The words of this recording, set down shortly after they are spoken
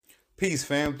Peace,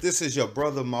 fam. This is your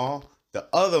brother Maul, the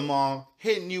other Maul,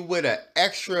 hitting you with an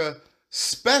extra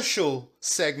special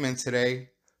segment today.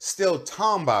 Still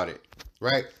Tom about it,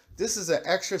 right? This is an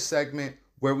extra segment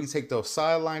where we take those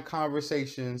sideline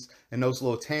conversations and those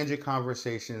little tangent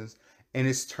conversations and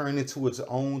it's turned into its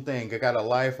own thing. It got a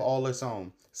life all its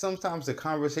own. Sometimes the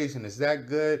conversation is that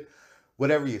good,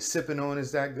 whatever you're sipping on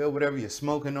is that good, whatever you're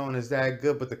smoking on is that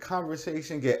good, but the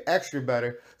conversation get extra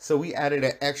better, so we added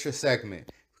an extra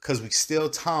segment because we still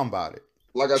Tom about it.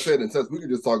 Like I said, in sense, we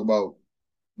could just talk about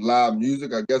live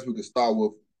music. I guess we could start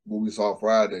with what we saw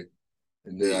Friday,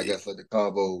 and then I guess let the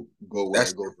convo go where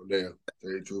it go from there.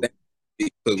 Very true.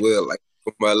 Well, like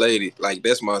for my lady, like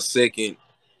that's my second.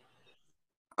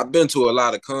 I've been to a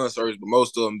lot of concerts, but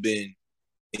most of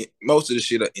the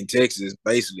shit in Texas,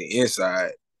 basically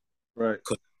inside. Right.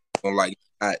 Cause I don't like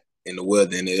hot in the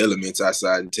weather and the elements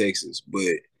outside in Texas.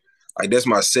 But like that's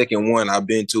my second one I've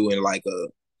been to in like a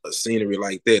scenery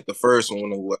like that. The first one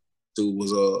was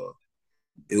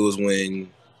it was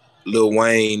when Lil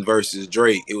Wayne versus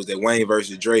Drake. It was that Wayne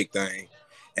versus Drake thing.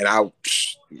 And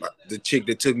the chick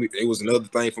that took me, it was another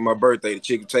thing for my birthday. The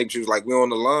chick that took me, she was like, we on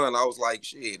the line. I was like,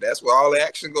 shit, that's where all the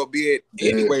action gonna be at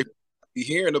anyway. Be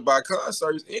hearing about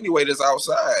concerts anyway that's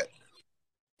outside.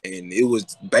 And it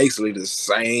was basically the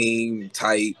same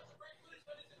type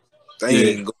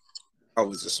thing. Yeah. I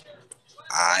was just,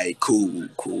 all right, cool.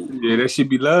 Yeah, that should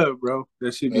be love, bro.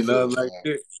 That should be love like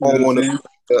that. I don't want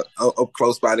to up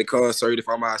close by the concert if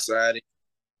I'm outside and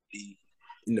be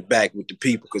in the back with the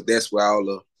people, because that's where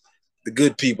all the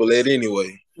good people at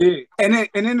anyway. Yeah, and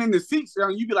then in the seats,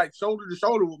 you be like shoulder to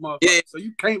shoulder with motherfuckers. Yeah. So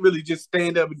you can't really just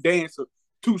stand up and dance or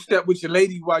two-step with your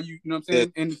lady while you know what I'm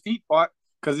saying, in the seat part.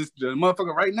 Because it's the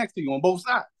motherfucker right next to you on both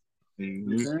sides.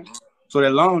 Mm-hmm. You know so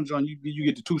that lounge on you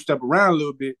get to two-step around a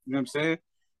little bit. You know what I'm saying?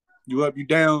 You up, you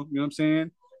down. You know what I'm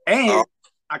saying? And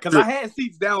because I had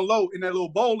seats down low in that little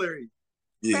bowl area.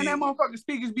 Yeah. Man, that motherfucking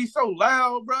speakers be so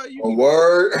loud, bro.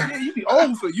 Word. Yeah, you be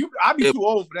old for you. I be too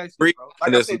old for that shit, bro.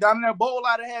 Like I said, down in that bowl,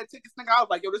 I had tickets, nigga. I was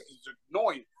like, yo, this is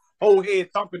annoying. Whole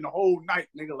head thumping the whole night,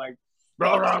 nigga. Like,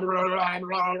 blah, blah, blah, blah,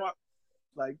 blah, blah.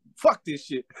 Like, fuck this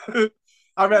shit.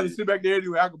 I'd rather sit back there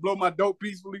anyway. I could blow my dope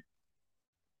peacefully.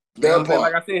 That part.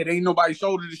 Like I said, ain't nobody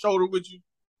shoulder to shoulder with you.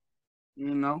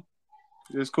 You know,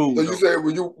 it's cool. So you say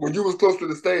when you was close to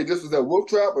the stage, this was at Wolf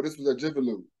Trap or this was at Jiffy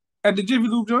Lube? At the Jiffy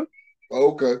Lube joint.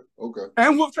 Oh, okay.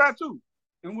 And Wolf Trap too.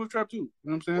 You know what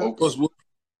I'm saying? Okay. What's Wolf?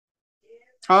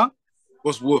 Huh?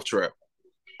 What's Wolf Trap?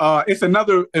 It's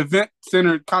another event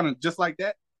center, kind of just like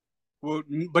that. Well,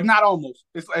 but not almost.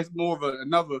 It's more of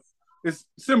another. It's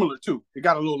similar too. It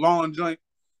got a little lawn joint,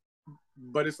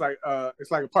 but it's like a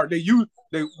park. They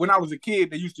when I was a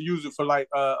kid, they used to use it for like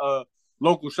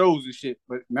local shows and shit.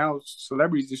 But now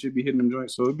celebrities just should be hitting them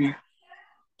joints, so it'd be, you know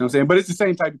what I'm saying. But it's the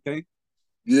same type of thing.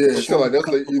 Yeah, so like that's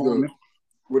like either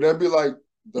would that be like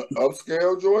the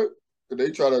upscale joint? Did they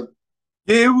try to?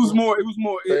 Yeah, it was more.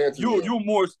 You'll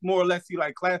more or less see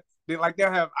like class. They'll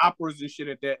have operas and shit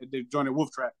at the joint at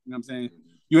Wolf Trap. You know what I'm saying?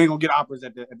 You ain't gonna get operas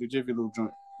at the Jiffy Lube joint.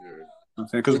 Yeah. You know what I'm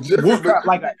saying? Because Wolf Trap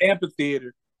like an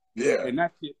amphitheater. Yeah. And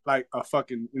that shit like a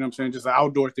fucking, you know what I'm saying, just an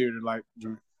outdoor theater like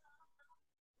joint.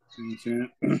 You know what I'm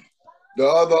saying? The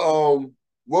other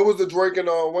what was the Drake and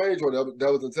Wayne joint?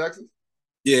 That was in Texas?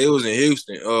 Yeah, it was in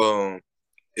Houston.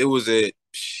 It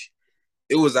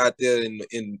was out there in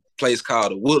a place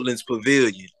called the Woodlands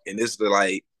Pavilion, and it's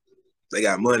like they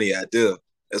got money out there.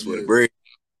 That's where the bread.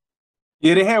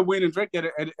 Yeah, they had Wayne and Drake at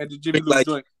the Jimmy Lou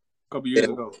joint a couple years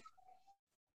ago.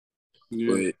 Yeah,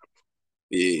 but,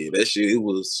 yeah, that shit.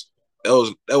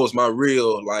 That was my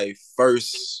real life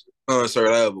first concert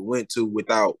I ever went to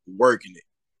without working it.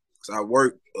 Cause I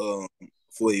worked for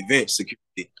event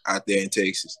security out there in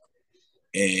Texas,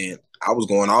 and I was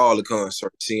going to all the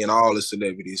concerts, seeing all the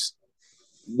celebrities.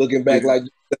 Looking back like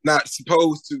not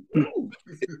supposed to.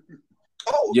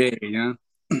 Yeah.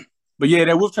 But yeah,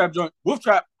 that Wolf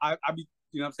Trap, I be,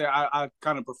 you know what I'm saying, I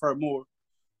kind of prefer more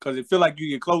because it feel like you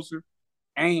get closer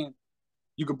and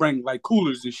you can bring like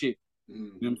coolers and shit. You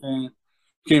know what I'm saying?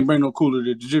 You can't bring no cooler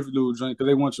to the Jiffy Lube joint because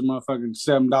they want your motherfucking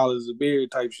 $7 a beer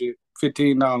type shit,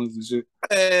 $15 and shit.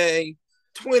 Hey,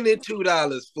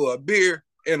 $22 for a beer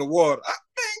and a water.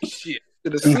 Shit. To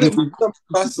the slip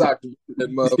my sock that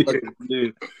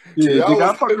motherfucker. Yeah.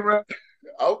 I fucking around.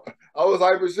 I was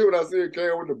hyping shit when I see it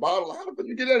carrying with the bottle. How the fuck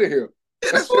you get out of here?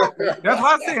 That's what I said.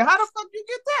 How the fuck you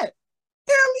get that?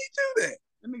 Hell, he do that.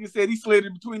 That nigga said he slid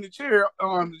in between the chair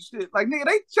arms and shit. Like, nigga,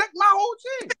 they checked my whole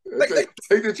chair.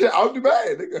 Take the chair out the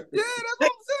bag, nigga. Yeah, that's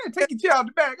what I'm saying. Take your chair out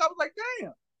the bag. I was like,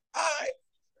 damn. All right.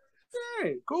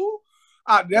 Yeah, cool.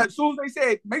 As soon as they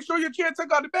said, make sure your chair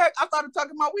took out the bag, I started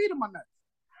tucking my weed in my neck.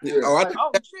 Yeah. Oh, I Like, did oh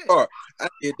that shit. car. I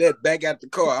did that back at the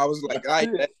car. I was like, I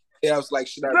was like,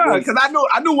 should I Nah, run? because I knew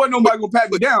wasn't nobody gonna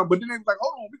pat me down, but then they was like,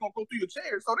 hold on, we gonna go through your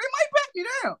chair, so they might pat me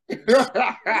down.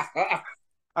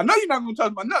 I know you're not gonna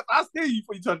touch my nuts. I'll steal you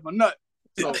before you touch my nut.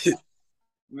 So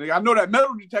nigga, I know that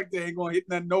metal detector ain't gonna hit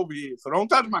nothing over here, so don't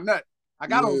touch my nut. I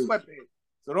got on sweatpants,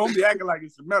 so don't be acting like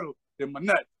it's the metal in my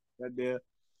nut. That there.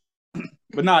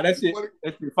 But nah, that shit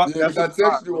fuck. Yeah, That because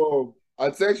I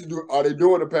texted you, are they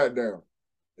doing a pat down?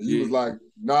 And you was like,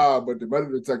 nah, but the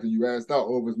metal detector you asked out,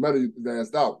 or if it's metal you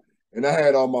asked out. And I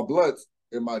had all my blunts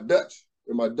in my Dutch,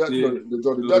 you know,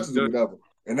 the Dutches or whatever.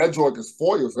 And that joint is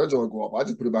foil, so that joint go off. I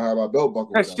just put it behind my belt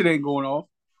buckle. That shit ain't going off.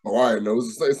 Oh, I know.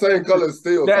 It's the same color as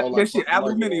steel. That, so that shit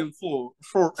aluminium fur,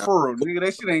 nigga.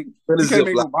 That shit ain't, you can't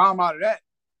make no bomb out of that.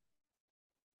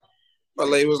 My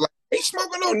lady was like, ain't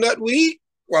smoking no nut weed.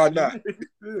 Why not?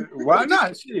 Why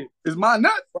not? Shit. It's my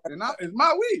nut. And it's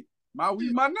my weed. My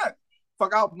weed, my nut.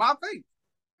 Fuck out my face.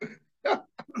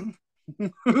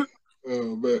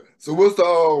 Oh man. So what's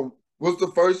the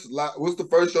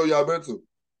first show y'all been to?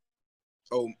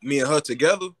 Oh, me and her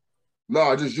together?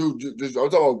 No, just you. Just I'm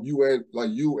talking about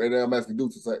you and I'm asking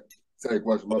dudes to say a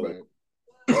question. My bad.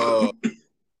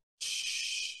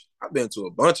 I've been to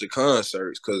a bunch of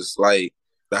concerts because like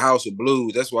the House of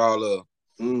Blues. That's why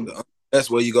that's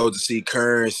where you go to see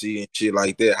Currency and shit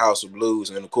like that. House of Blues,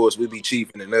 and of course we be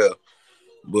chiefing in there.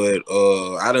 But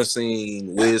I done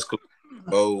seen Wiz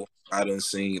Khalifa. I done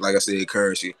seen, like I said,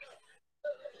 Currency.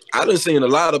 I done seen a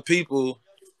lot of people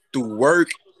through work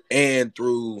and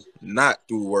through not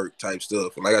through work type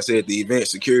stuff. Like I said, the event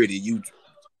security,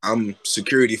 I'm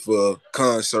security for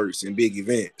concerts and big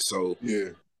events. So yeah,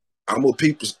 I'm gonna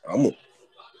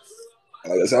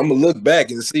look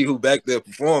back and see who back there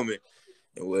performing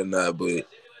and whatnot. But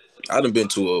I done been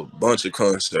to a bunch of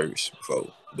concerts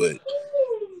before. But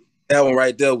that one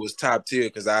right there was top tier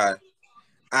because I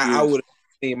would have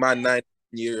seen my 9th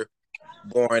year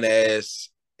born ass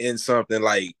in something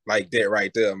like that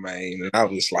right there, man. And I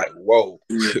was like, whoa.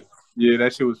 Yeah,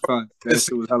 that shit was fun. That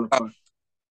shit was hella fun.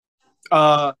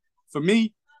 For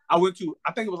me, I went to,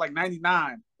 I think it was like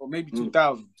 99 or maybe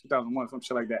 2000, 2001, some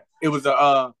shit like that. It was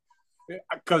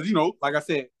because, you know, like I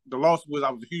said, the Lost Boys,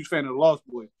 I was a huge fan of the Lost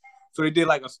Boys. So they did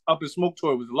like a Up in Smoke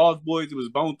tour. It was the Lost Boys, it was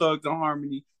Bone Thugs and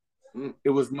Harmony. It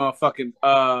was motherfucking,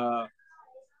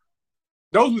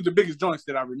 those were the biggest joints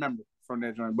that I remember from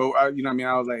that joint. But, you know what I mean?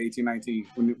 I was like 18, 19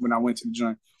 when I went to the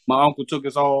joint. My uncle took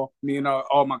us all, me and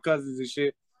all my cousins and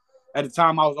shit. At the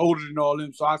time, I was older than all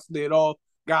them, so I slid off,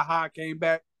 got high, came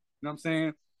back. You know what I'm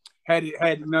saying? Had you know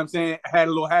what I'm saying? Had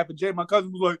a little half a J. My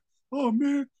cousin was like, oh,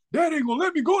 man, Dad ain't going to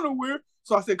let me go nowhere.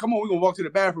 So I said, come on, we're going to walk to the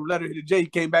bathroom, let her hit a J.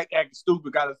 Came back acting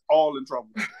stupid, got us all in trouble.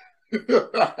 You know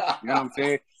what I'm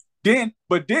saying? Then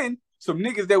some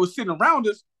niggas that was sitting around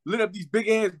us lit up these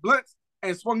big-ass blunts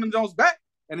and swung them Jones back,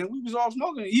 and then we was all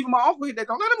smoking. Even my uncle hit that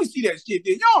joint. Let me see that shit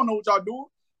then. Y'all know what y'all doing.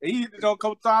 And he hit the joint a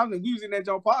couple times, and we was in that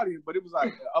joint partying, but it was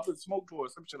like Up in Smoke tour or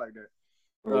some shit like that.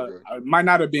 Okay. It might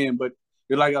not have been, but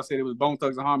like I said, it was Bone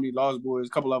Thugs and Harmony, Lost Boys, a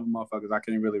couple of them motherfuckers I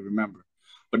can't really remember.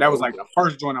 But that was like the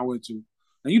first joint I went to.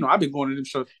 And, you know, I've been going to them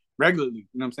shows regularly,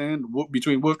 you know what I'm saying?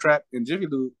 Between Wolf Trap and Jiffy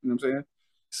Lube, you know what I'm saying?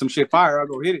 Some shit fire, I'll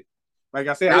go hit it. Like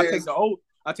I said, I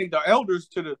take the elders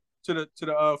to the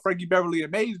Frankie Beverly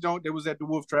and Maze joint that was at the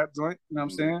Wolf Trap joint, you know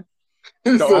what I'm saying?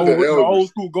 The old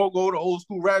school go-go, the old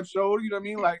school rap show, you know what I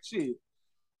mean? Like, shit.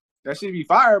 That shit be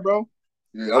fire, bro.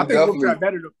 Yeah, I think Wolf Trap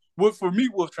better. For me,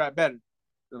 Wolf Trap better. You know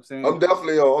what I'm saying? I'm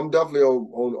definitely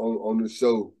on the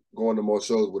show, going to more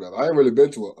shows, whatever. I ain't really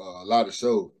been to a lot of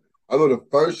shows. I know the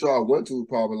first show I went to was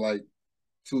probably like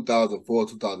 2004,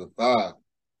 2005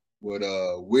 with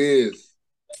Wiz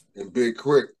and Big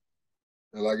Crit.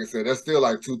 And like I said, that's still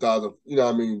like 2000, you know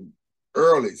what I mean,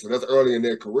 early. So that's early in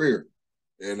their career.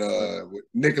 And with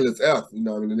Nicholas F., you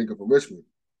know what I mean, the nigga from Richmond.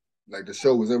 Like the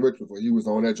show was in Richmond, so he was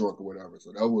on that joint or whatever.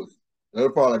 So that was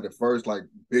probably like the first like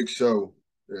big show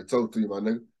that I told to you, my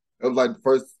nigga. That was like the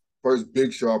first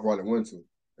big show I probably went to.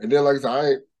 And then like I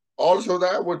said, all the shows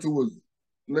that I went to was,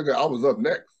 nigga, I was up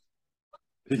next.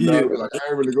 You know what I mean? Like I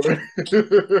ain't really going.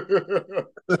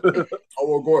 I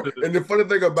won't go. And the funny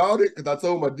thing about it, because I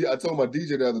told my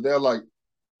DJ the other day, like,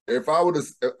 if I would have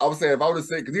said,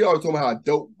 because he always told me how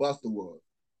dope Buster was.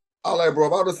 I was like, bro,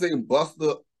 if I would have seen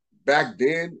Buster back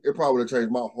then, it probably would have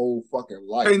changed my whole fucking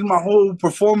life. Changed my whole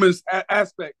performance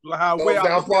aspect. I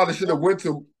probably should have went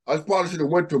to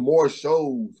more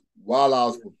shows while I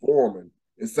was performing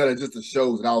instead of just the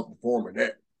shows that I was performing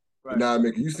at. Right. You know what I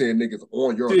mean? You saying niggas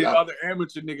on your other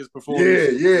amateur niggas performing. Yeah,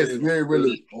 yes. You ain't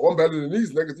really, I'm better than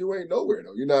these niggas. You ain't nowhere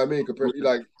though. You know what I mean? Compared to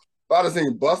like I'd have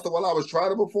seen Busta while I was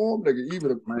trying to perform,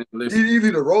 nigga, Man,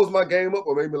 either to rose my game up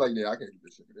or maybe like, yeah, I can't do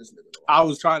this shit for this nigga. I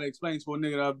was trying to explain to a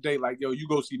nigga the other day, like, yo, you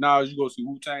go see Nas, you go see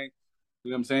Wu-Tang,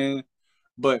 you know what I'm saying?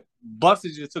 But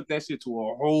Busta just took that shit to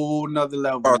a whole nother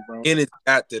level, bro. Energy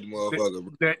got that motherfucker,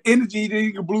 bro. The energy, then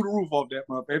you can blew the roof off that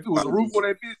motherfucker. If it was a roof on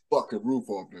that bitch, fucking roof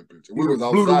off that bitch. We was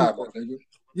outside, my nigga.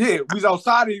 Yeah, we was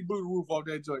outside and he blew the roof off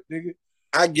that joint, nigga.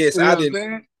 I guess You know I what I'm didn't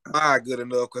saying? mind good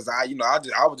enough because I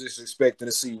was just expecting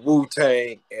to see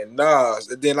Wu-Tang and Nas,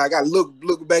 and then like I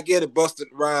look back at it, Busta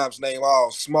Rhymes name all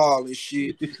small and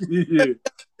shit. Yeah.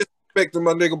 Expecting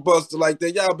my nigga Busta like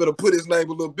that, y'all better put his name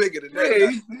a little bigger than that. Yeah,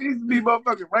 he's be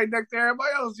motherfucking right next to everybody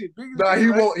else. Shit. Nah,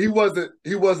 he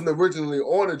wasn't originally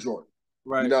on the joint.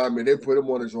 Right. You know what I mean? They put him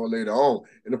on the joint later on.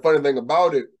 And the funny thing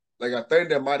about it, like I think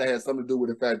that might have had something to do with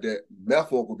the fact that Meth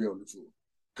Walk would be on the tour.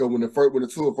 Because when the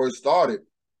tour first started,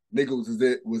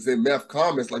 niggas was in Meth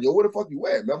comments like, yo, where the fuck you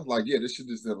at? Meth was like, yeah, this shit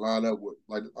just didn't line up with,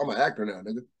 like, I'm an actor now,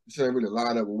 nigga. This shit ain't really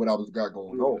line up with what I got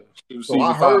going on. So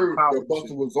I heard that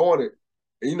Busta was on it.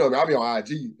 And you know, I be on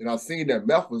IG, and I seen that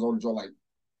Meth was on the joint like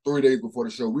 3 days before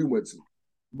the show we went to.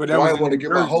 But so I didn't want to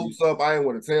get my hopes up. I didn't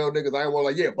want to tell niggas. I didn't want to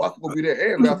like, yeah, Busta will be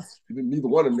there. And Meth, neither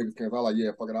one of them niggas came. So I was like, yeah,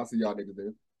 fuck it. I'll see y'all niggas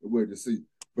there. Weird to see.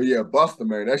 But yeah, Busta,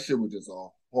 man, that shit was just a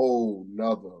whole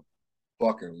nother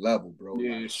fucking level, bro.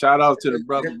 Yeah, like, shout out to the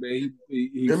brother, man.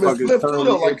 He fucking Spliff too,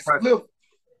 though. Like Spliff.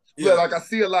 Yeah, like I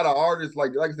see a lot of artists,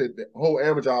 like I said, the whole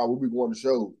amateur hour, we'll be going to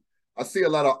shows. I see a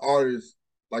lot of artists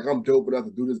like I'm dope enough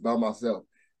to do this by myself.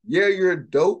 Yeah, you're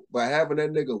dope, but having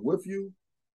that nigga with you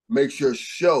makes your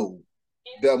show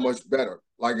that much better.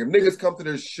 Like if niggas come to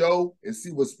this show and see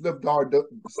what Spliff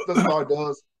Star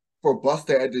does for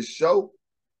Busta at this show,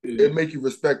 it make you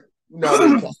respect, you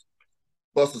know,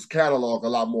 Busta's catalog a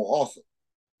lot more awesome.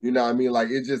 You know what I mean? Like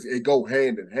it go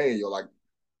hand in hand. Yo, like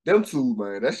them two,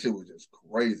 man, that shit was just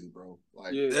crazy, bro.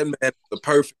 Like that man, the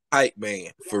perfect hype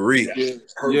man for real. Yeah,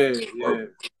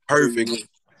 perfect.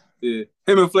 Yeah,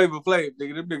 him and Flavor Flav,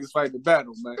 nigga, them niggas fight the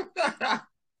battle, man.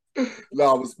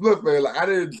 No, but Spliff, man, like I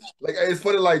didn't like. It's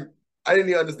funny, like I didn't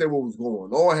even understand what was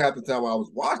going on half the time I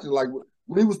was watching. Like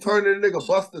when he was turning the nigga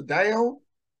Busta down,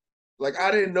 like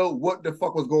I didn't know what the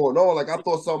fuck was going on. Like I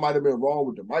thought something might have been wrong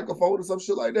with the microphone or some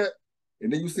shit like that.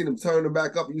 And then you see them turn them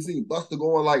back up, and you see Busta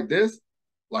going like this.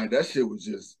 Like that shit was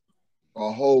just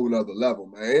a whole nother level,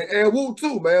 man. And Wu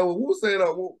too, man. When Wu saying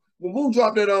when Wu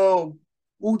dropped that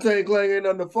Wu-Tang Clan ain't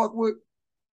nothing to fuck with,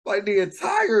 like the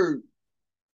entire,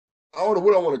 I don't know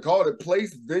what I want to call it,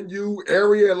 place, venue,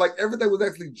 area, like everything was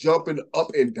actually jumping up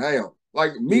and down.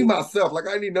 Like me, myself, like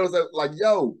I didn't even notice that, like,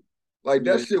 yo, like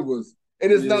that shit was,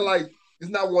 and it's not like, it's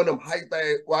not one of them hype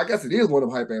ass, well, I guess it is one of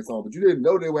them hype ass songs, but you didn't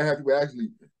know they would have people actually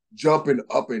jumping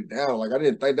up and down. Like I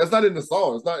didn't think, that's not in the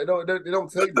song. It's not, they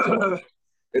don't tell you.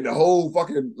 And the whole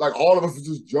fucking, like, all of us are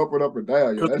just jumping up and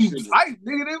down. Yo, that shit was hype,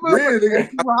 nigga.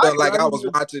 I felt like I was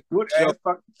watching good ass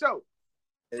fucking show.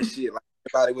 And shit, like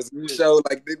everybody was in the show,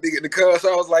 like the nigga in the cuz.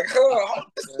 So I was like,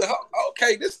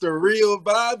 okay, this the real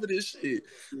vibe of this shit.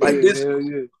 Like this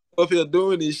up here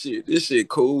doing this shit. This shit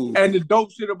cool. And the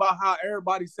dope shit about how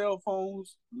everybody's cell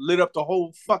phones lit up the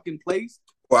whole fucking place.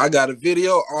 Well, I got a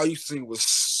video. All you seen was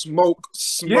smoke.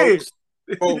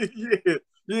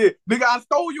 Yeah, nigga, I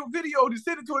stole your video to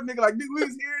send it to a nigga. Like, nigga, we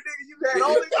was here, nigga. You had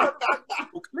all this.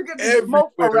 Look at the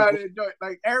smoke around that joint.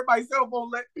 Like, everybody's cell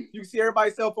phone, you see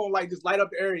everybody's cell phone, like, just light up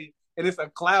the area. And it's a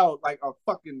cloud, like a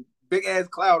fucking big ass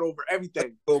cloud over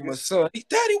everything. Oh, my son.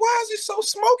 Daddy, why is it so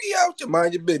smoky out there?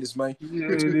 Mind your business, man.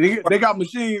 Yeah, they got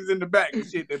machines in the back and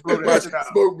shit that blow that shit out.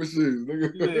 Smoke machines,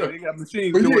 nigga. Yeah, they got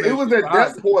machines. But yeah, it was at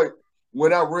that point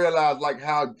when I realized, like,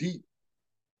 how deep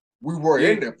we were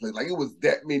in that place. Like, it was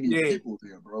that many people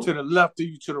there, bro. To the left of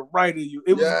you, to the right of you.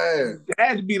 It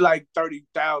had to be like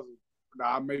 30,000.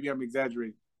 Nah, maybe I'm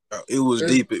exaggerating. It was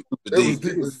deep. It was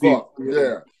deep as fuck.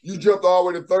 Yeah. You jumped all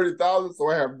the way to 30,000,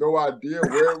 so I have no idea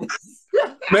where it was.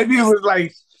 Maybe it was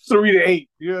like 3 to 8.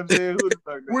 You know what I'm saying? Who the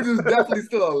fuck Which is definitely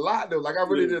still a lot, though. Like, I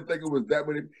really didn't think it was that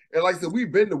many. And like I said,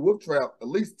 we've been to Wolf Trap at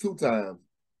least 2 times.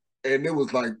 And it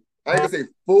was like, I ain't gonna say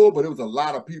full, but it was a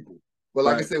lot of people. But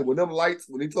like I said, when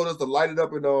he told us to light it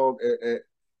up, and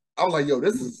I was like, yo,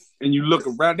 this is. And you look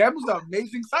around, that was an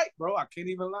amazing sight, bro. I can't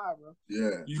even lie, bro.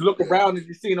 Yeah. You look around and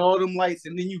you're seeing all them lights,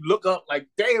 and then you look up like,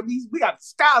 damn, we got the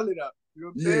sky lit up. You know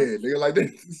what I'm saying? Nigga, like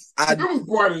this. It was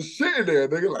bright as shit in there,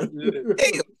 nigga. Like,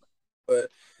 but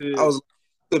I was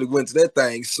could have went to that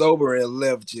thing sober and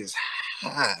left just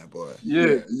high, boy.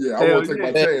 Yeah. I won't take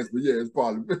my chance, but yeah, it's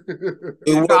probably.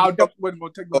 I definitely wasn't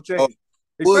gonna take no chance.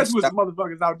 Especially with the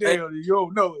motherfuckers out there, you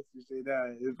don't know it. You say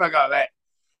that, fuck all that.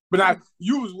 But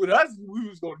you was with us, we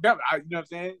was gonna definitely, you know what I'm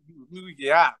saying? We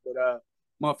get high, but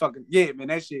motherfucking, yeah, man,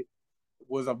 that shit.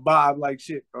 was a vibe like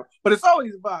shit, bro. But it's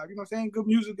always a vibe, you know what I'm saying? Good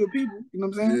music, good people, you know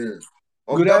what I'm saying? Yeah.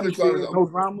 I'm Good definitely atmosphere, no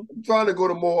drama. I'm trying to go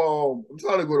to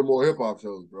more hip hop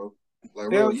shows, bro.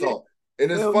 Like Hell real yeah. talk.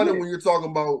 And it's Hell funny yeah. when you're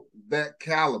talking about that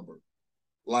caliber.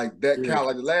 Like that Yeah.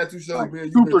 like the last two shows Like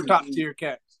man, super top tier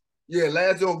cats. Yeah,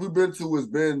 last show we've been to has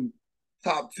been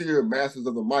top tier masters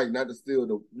of the mic, not to steal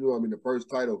the the first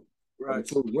title Right.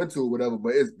 until we went to or whatever,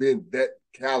 but it's been that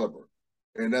caliber.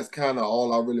 And that's kind of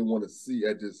all I really want to see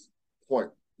at this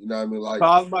point. You know what I mean? Like So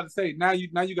I was about to say, now you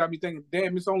got me thinking,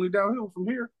 damn, it's only downhill from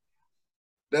here.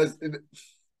 I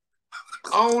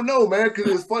don't know, man,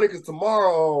 because it's funny because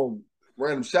tomorrow,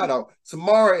 random shout out,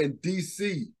 tomorrow in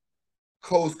DC,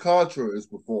 Coast Contra is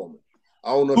performing. I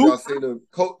don't know if y'all seen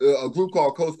a group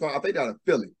called Coast Contra. I think they're out of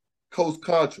Philly. Coast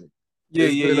Contra.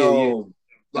 Yeah.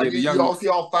 Like y'all see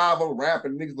all five of them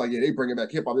rapping. Niggas like, yeah, they bringing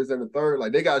back hip hop. This and the third.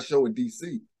 Like they got a show in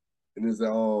DC, and it's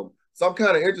so I'm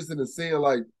kind of interested in seeing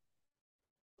like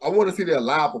I want to see their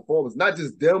live performance, not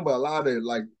just them, but a lot of their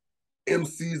like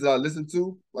MCs that I listen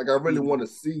to. Like I really want to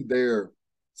see their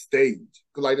stage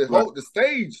because like the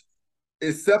stage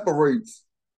it separates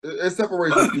the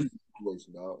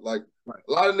situation, dog. Like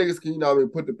a lot of niggas can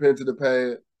put the pen to the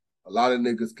pad. A lot of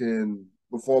niggas can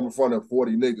perform in front of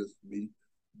 40 niggas, me.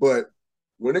 But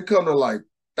when it comes to like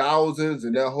thousands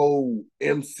and that whole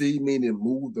MC meaning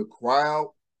move the crowd,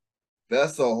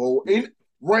 that's a whole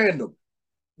random.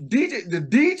 The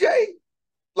DJ,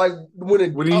 like when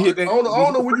he hit that, I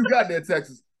don't know when you got there,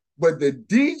 Texas, but the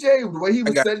DJ, the way he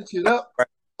was setting shit up,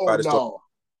 no.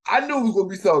 I knew it was gonna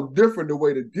be something different the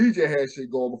way the DJ had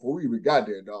shit going before we even got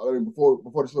there, dog. I mean, before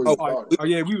the show even started. Oh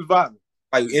yeah, we was vibing.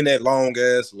 Like in that long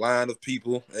ass line of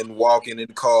people and walking in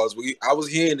cars. I was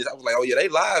hearing this. I was like, oh yeah, they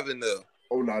live in there.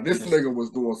 Oh no, this nigga was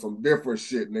doing some different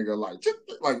shit, nigga. Like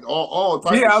all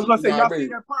types. Yeah, I was gonna say, y'all see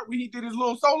that part where he did his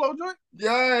little solo joint?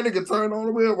 Yeah, nigga turned on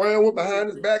the way around, went behind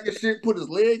his back and shit, put his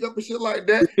leg up and shit like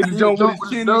that. He jumped with his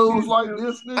chin nose like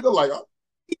this, nigga. Like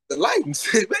the light and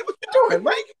shit, man. What you doing,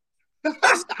 Mike?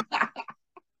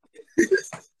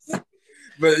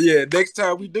 But yeah, next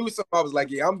time we do something, I was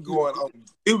like, yeah, I'm going on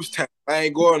Deuce time. I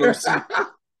ain't going on shit. I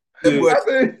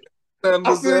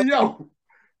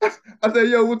said,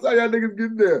 yo, what time y'all niggas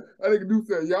getting there? I nigga do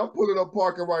say, y'all pulling up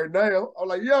parking right now. I'm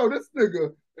like, yo, this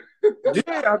nigga.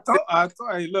 Yeah, I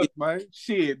thought, hey, look, man,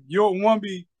 shit, you don't want to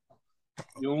be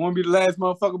the last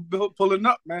motherfucker pulling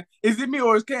up, man. Is it me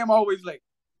or is Cam always late?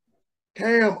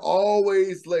 Cam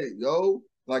always late, yo.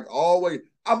 Like always.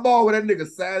 I bought with that nigga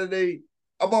Saturday.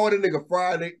 I bought with that nigga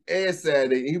Friday and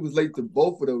Saturday, and he was late to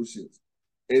both of those shits.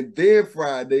 And then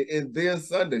Friday, and then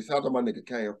Sunday. Shout out to my nigga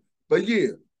Cam. But yeah,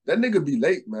 that nigga be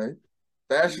late, man.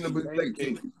 Fashionably late,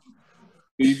 too.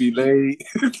 He be late.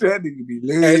 That nigga be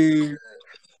late.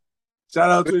 Shout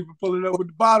out to him for pulling up with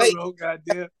the bottle, though,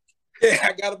 goddamn. Yeah,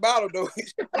 I got a bottle, though.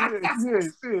 Shit.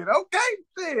 Okay,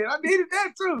 shit. I needed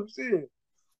that, too, shit.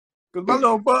 Because my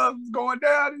little buzz was going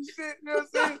down and shit, you know what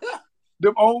I'm saying?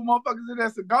 Them old motherfuckers in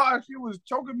that cigar shit was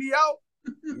choking me out.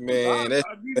 Man, that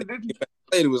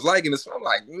lady was liking this. I'm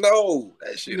like, no,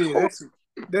 that shit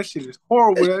that shit is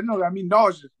horrible. That got me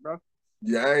nauseous, bro.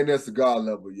 Yeah, I ain't at cigar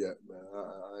level yet, man.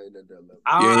 I ain't at that level.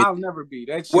 I'll never be.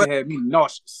 That shit had me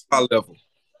nauseous. High level.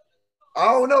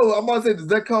 I don't know. I'm gonna say, does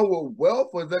that come with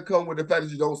wealth, or does that come with the fact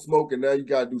that you don't smoke and now you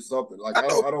gotta do something? Like I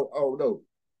don't know.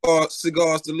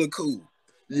 Cigars to look cool.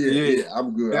 Yeah,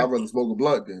 I'm good. I'd rather smoke a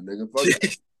blunt than nigga. Fuck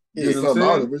it. Get something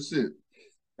out of it, shit.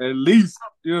 At least,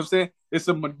 you know what I'm saying? It's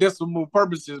some medicinal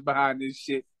purposes behind this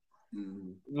shit.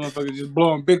 Mm-hmm. Motherfuckers just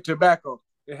blowing big tobacco.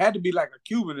 It had to be like a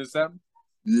Cuban or something.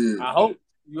 Yeah. I hope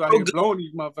you out here blowing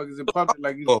these motherfuckers in public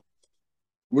like you.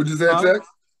 What'd you say, Tex?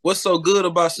 What's so good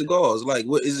about cigars? Like,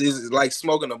 what is it like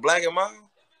smoking a Black and Mild?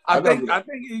 I think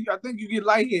you get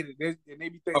lightheaded, and they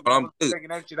be thinking taking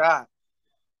that shit high,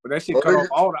 but that shit cut off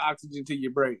all the oxygen to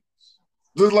your brain.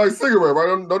 Just like cigarette, right?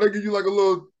 Don't they give you like a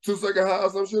little 2-second high or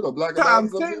some shit? Or Black and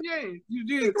Mild? Times 10, yeah. You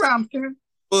did times 10.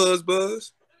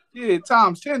 Buzz. Yeah,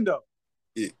 times 10 though.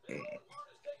 Yeah.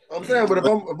 I'm saying, but if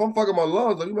I'm fucking my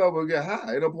lungs, you might as well get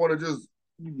high. Ain't no point of just.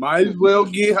 You might as well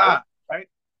get high, right?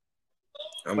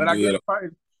 But I guess probably,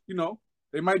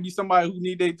 they might be somebody who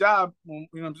need their job. You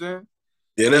know what I'm saying?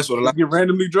 Yeah, that's what a lot. Get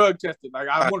randomly drug tested. Like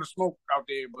I want to smoke out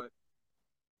there, but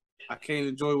I can't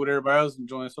enjoy what everybody else is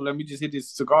enjoying. So let me just hit this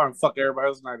cigar and fuck everybody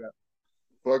else night up.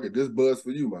 Fuck it, this buzz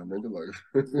for you, my nigga. Like,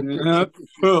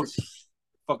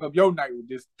 fuck up your night with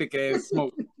this thick ass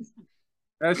smoke.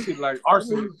 That shit like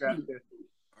arsenic out there.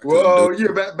 Well, yeah.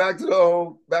 Back to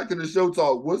the show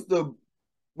talk. What's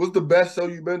the best show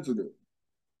you've been to then?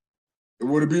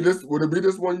 Would it be this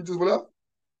one you just went up?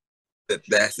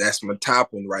 That's my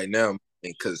top one right now,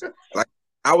 because like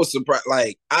I was surprised.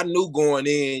 Like, I knew going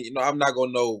in, I'm not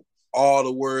gonna know all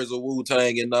the words of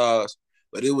Wu-Tang and Nas,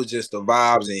 but it was just the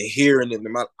vibes and hearing it.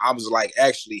 I was like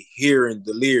actually hearing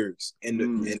the lyrics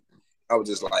and I was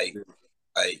just like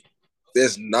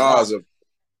this Nas of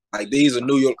like these are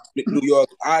New York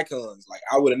icons. Like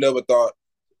I would have never thought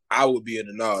I would be in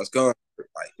the Nas concert.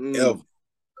 Like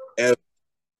ever.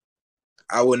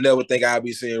 I would never think I'd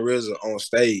be seeing RZA on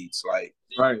stage. Like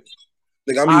right.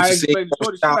 Like I'm used to seeing.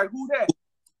 She's like, who that?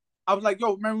 I was like,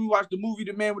 yo, remember we watched the movie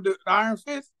The Man with the Iron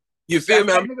Fist? You feel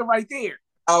me? That nigga right there.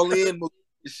 All in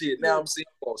shit. Now I'm seeing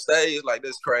him on stage. Like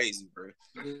that's crazy, bro.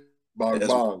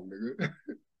 Nigga.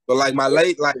 But like my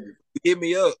late, like hit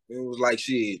me up and it was like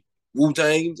shit.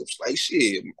 Wu-Tang. Was like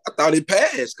shit. I thought it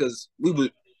passed because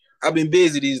I've been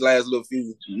busy these last little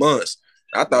few months.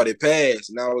 I thought it passed,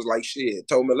 and I was like, shit.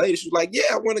 Told my lady, she was like,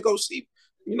 yeah, I want to go see,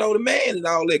 the man and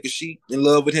all that, because she in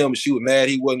love with him, and she was mad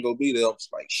he wasn't gonna be there. I was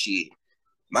like, shit,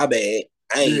 my bad.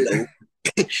 I ain't know.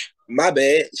 My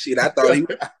bad. Shit, I thought he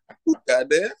was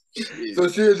goddamn. Shit. So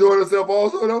she enjoyed herself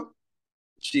also, though?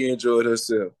 She enjoyed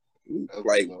herself.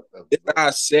 Like, it's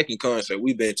our second concert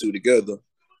we've been to together.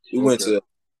 We went to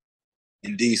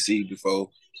in DC before.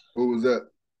 Who was that?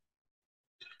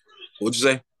 What'd you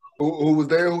say? Who was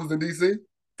there? Who was in DC?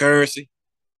 Currency.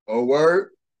 Oh,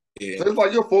 word? Yeah. So it's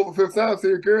like your 4th or 5th time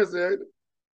seeing Currency, ain't it?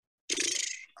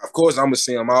 Of course, I'm gonna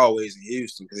see him always in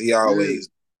Houston because he always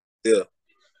there.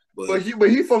 But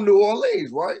he from New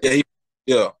Orleans, right?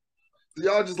 Yeah. So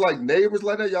y'all just like neighbors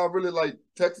like that? Y'all really like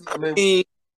Texas? I mean,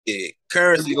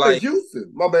 Currency like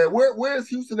Houston. My bad. Where is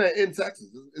Houston at in Texas?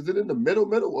 Is it in the middle,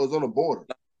 or is it on the border?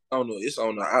 I don't know. It's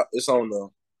on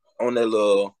that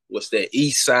little what's that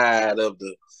east side of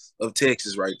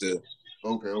Texas right there.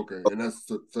 Okay. And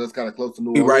that's kind of close to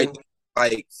New Orleans.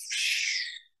 Right, like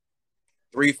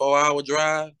 3-4 hour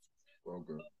drive.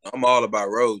 Okay. I'm all about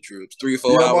road trips.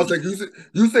 3-4 hours.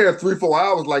 You said 3-4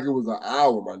 hours like it was an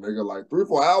hour, my nigga. Like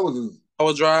 3-4 hours is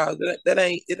hour drive. That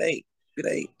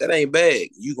ain't bad.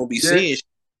 You gonna be seeing shit.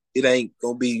 It ain't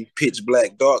gonna be pitch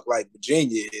black dark like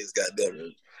Virginia is, goddamn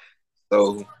it.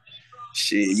 So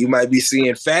shit, you might be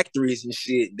seeing factories and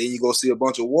shit. Then you go see a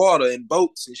bunch of water and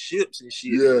boats and ships and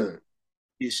shit. Yeah.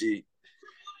 Shit.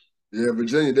 Yeah,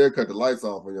 Virginia, they'll cut the lights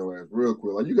off on your ass real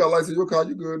quick. Like, you got lights in your car,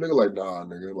 you good, nigga? Like, nah,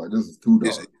 nigga. Like, this is too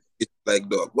dark. It's like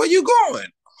dark. Where you going?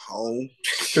 Home.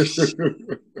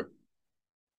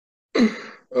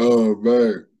 Oh,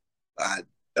 man. I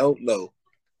don't know.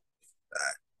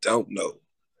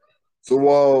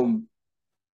 So,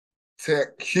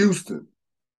 Tech Houston.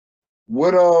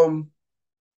 What,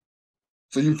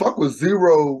 so you fuck with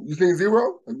Zero. You seen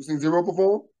Zero? Have you seen Zero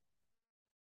perform?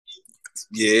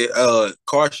 Yeah,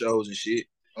 car shows and shit.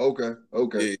 Okay.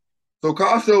 Yeah. So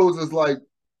car shows is like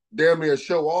damn near a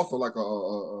show also, like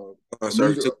a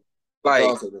concert too. Like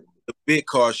concert. The big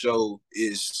car show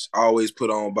is always put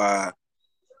on by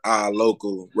our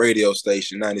local radio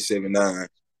station, 97.9,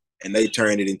 and they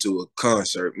turn it into a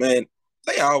concert. Man,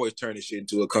 they always turn this shit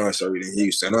into a concert in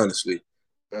Houston, honestly.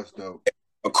 That's dope.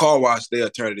 A car wash, they'll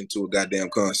turn it into a goddamn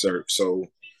concert. So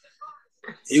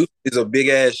Houston is a big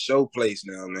ass show place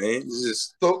now, man. It's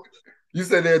just... So you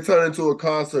said they'll turn into a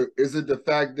concert. Is it the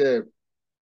fact that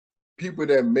people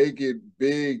that make it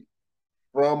big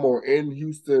from or in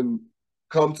Houston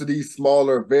come to these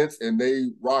smaller events and they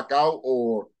rock out,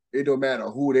 or it don't matter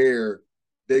who there,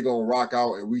 they gonna rock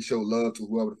out and we show love to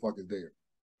whoever the fuck is there?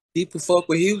 People fuck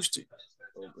with Houston.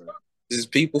 Okay.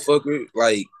 Just people fuck with,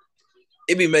 like,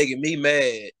 it be making me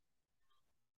mad,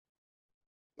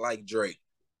 like Drake.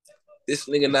 This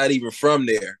nigga not even from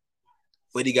there,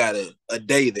 but he got a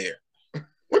day there.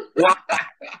 Why?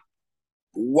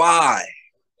 Why?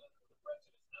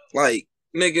 Like,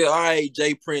 nigga, all right,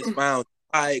 Jay Prince found,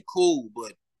 all right, cool,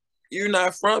 but you're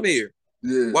not from here.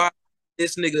 Yeah. Why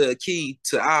this nigga a key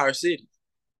to our city?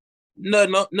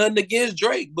 Nothing against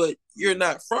Drake, but you're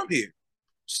not from here.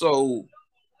 So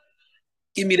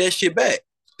give me that shit back.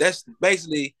 That's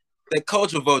basically that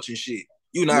culture vulture shit.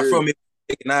 You not from here,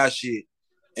 taking our shit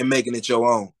and making it your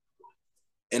own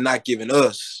and not giving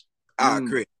us our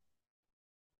credit.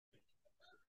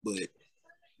 But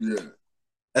yeah,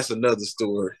 that's another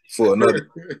story for another.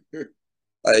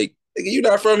 Like, nigga, you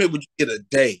not from here, but you get a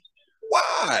day.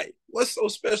 Why? What's so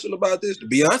special about this?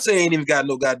 Beyonce ain't even got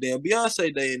no goddamn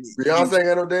Beyonce day in it. Beyonce ain't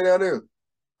got no day down there.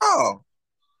 Oh.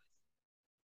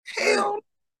 Hell.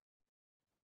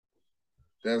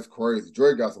 That's crazy.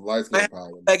 Drake got some light skin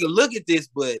power. I can look at this,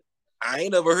 but I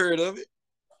ain't never heard of it.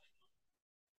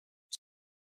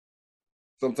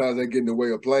 Sometimes they get in the way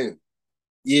of playing.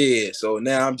 Yeah, so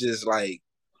now I'm just like,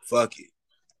 fuck it.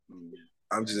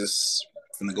 I'm just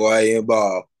gonna go out here and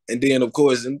ball. And then of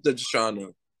course they're just trying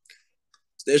to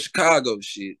that Chicago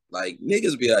shit. Like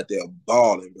niggas be out there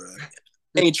balling, bro.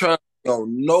 Ain't trying to be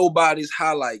on nobody's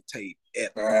highlight tape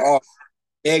at all.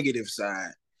 Negative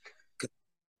side.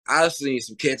 I've seen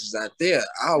some catches out there.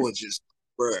 I was just,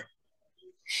 bro.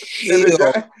 And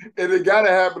it gotta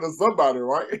happen to somebody,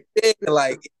 right?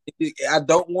 Like, I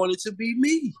don't want it to be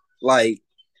me. Like,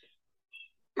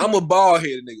 I'm a bald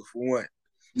headed nigga for one.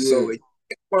 Yeah. So if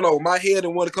you run over my head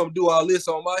and want to come do all this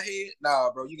on my head,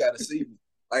 nah, bro, you gotta see me.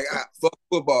 Like, fuck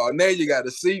football. Now you gotta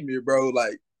see me, bro.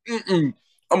 Like,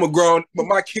 I'm a grown, but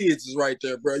my kids is right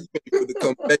there, bro. You ready for to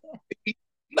come back?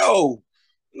 No,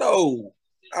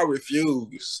 I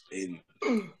refuse. And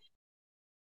no,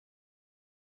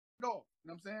 you know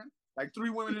what I'm saying? Like 3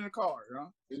 women in the car, you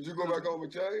know? Did you go back home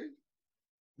and change?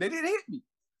 They didn't hit me.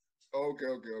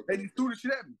 Okay. They just threw the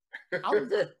shit at me. I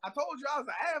told you I was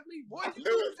an athlete, boy. You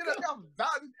threw the shit at me. I was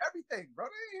dodging everything, bro.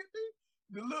 They didn't hit me.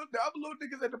 The other little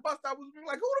niggas at the bus stop was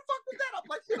like, who the fuck was that? I'm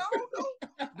like, shit, I don't know.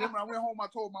 Then when I went home, I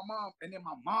told my mom, and then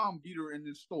my mom beat her in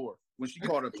the store when she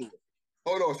caught her to it.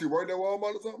 Hold on, she worked at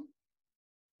Walmart or something?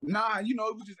 Nah, it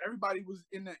was just everybody was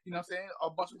in the, you know what I'm saying? A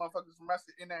bunch of motherfuckers from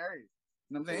Russia in that area.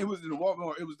 You know what I'm saying? It was in the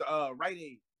Walmart, it was the Rite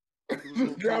Aid.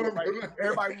 Everybody went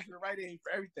to the Rite Aid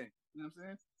for everything. You know what I'm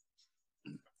saying?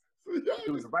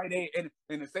 It was a Rite Aid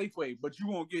and a Safeway, but you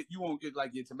won't get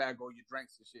like your tobacco, your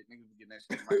drinks and shit. Niggas be getting that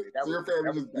shit. Right there. So your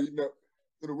family just beating up.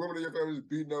 So the women in your family just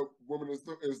beating up women in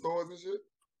stores and shit.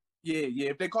 Yeah.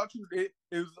 If they caught you, it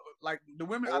was like the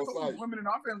women. I told you, the women in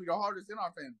our family the hardest in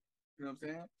our family. You know what I'm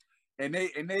saying?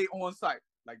 And they on site.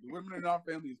 Like the women in our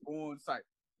family is on site,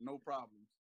 no problems.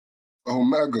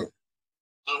 Omega.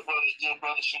 Good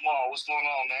brother Shamal. What's going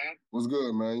on, man? What's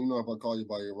good, man? You know, if I call you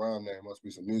by your rhyme name, must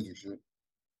be some music shit.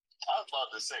 I was about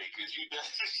to say, because you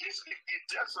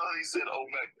definitely said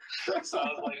Omega. So I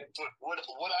was like, what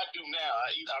I do now,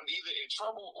 I'm either in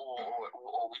trouble or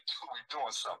we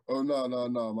doing something. Oh, no.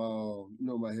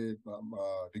 My head,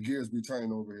 the gears be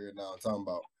turning over here now. I'm talking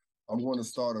about, I'm going to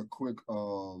start a quick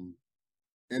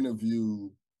interview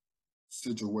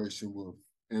situation with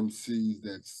MCs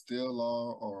that still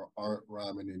are or aren't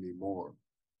rhyming anymore.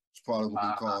 It's probably going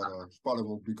to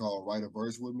be called Write a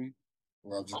Verse with Me,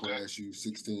 where I'm just going to ask you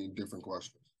 16 different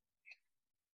questions.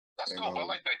 That's cool. I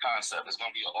like that concept. It's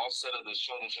going to be an offset of the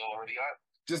show that you already got.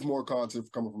 Just more content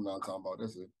coming from now I'm talking about.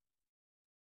 That's it.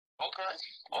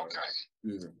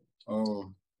 Okay.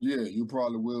 Yeah, you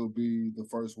probably will be the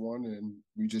first one, and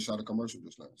we just shot a commercial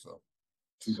just now, so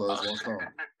 2 birds, 1 stone.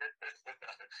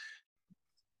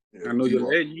 Yeah, I know your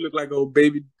leg. You look like old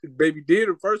baby did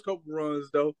the first couple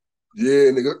runs though.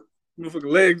 Yeah, nigga.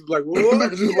 Motherfucking legs like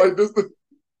what? Just like this.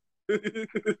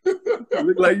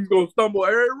 Look like he's gonna stumble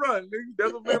every run, nigga.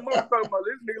 That's what man mama talking about.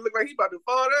 This nigga look like he about to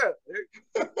fall down.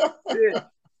 Yeah.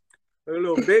 A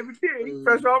little baby kid, he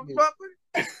fresh off the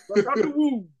bucket. Fresh off the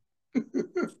womb.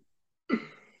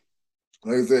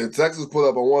 Like I said, Texas put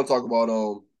up. I want to talk about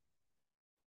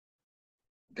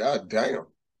God damn.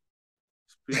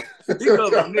 Speak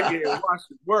of a nigga and watch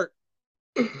it work.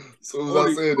 So as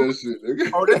I said that shit,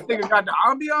 nigga. Oh, this nigga got the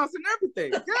ambiance and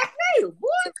everything. God damn,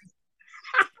 boy.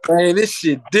 Man, this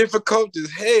shit difficult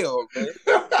as hell, man.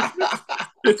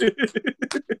 This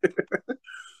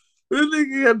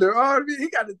nigga got the R&B, he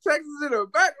got the Texas in the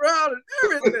background and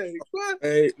everything. What?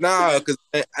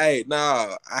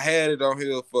 I had it on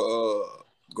here for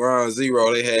Ground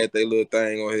Zero. They had their little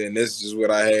thing on here, and this is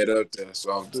what I had up there.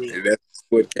 So that's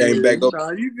what came back up.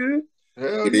 Nah, you good?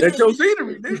 Hell That's your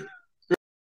scenery, nigga.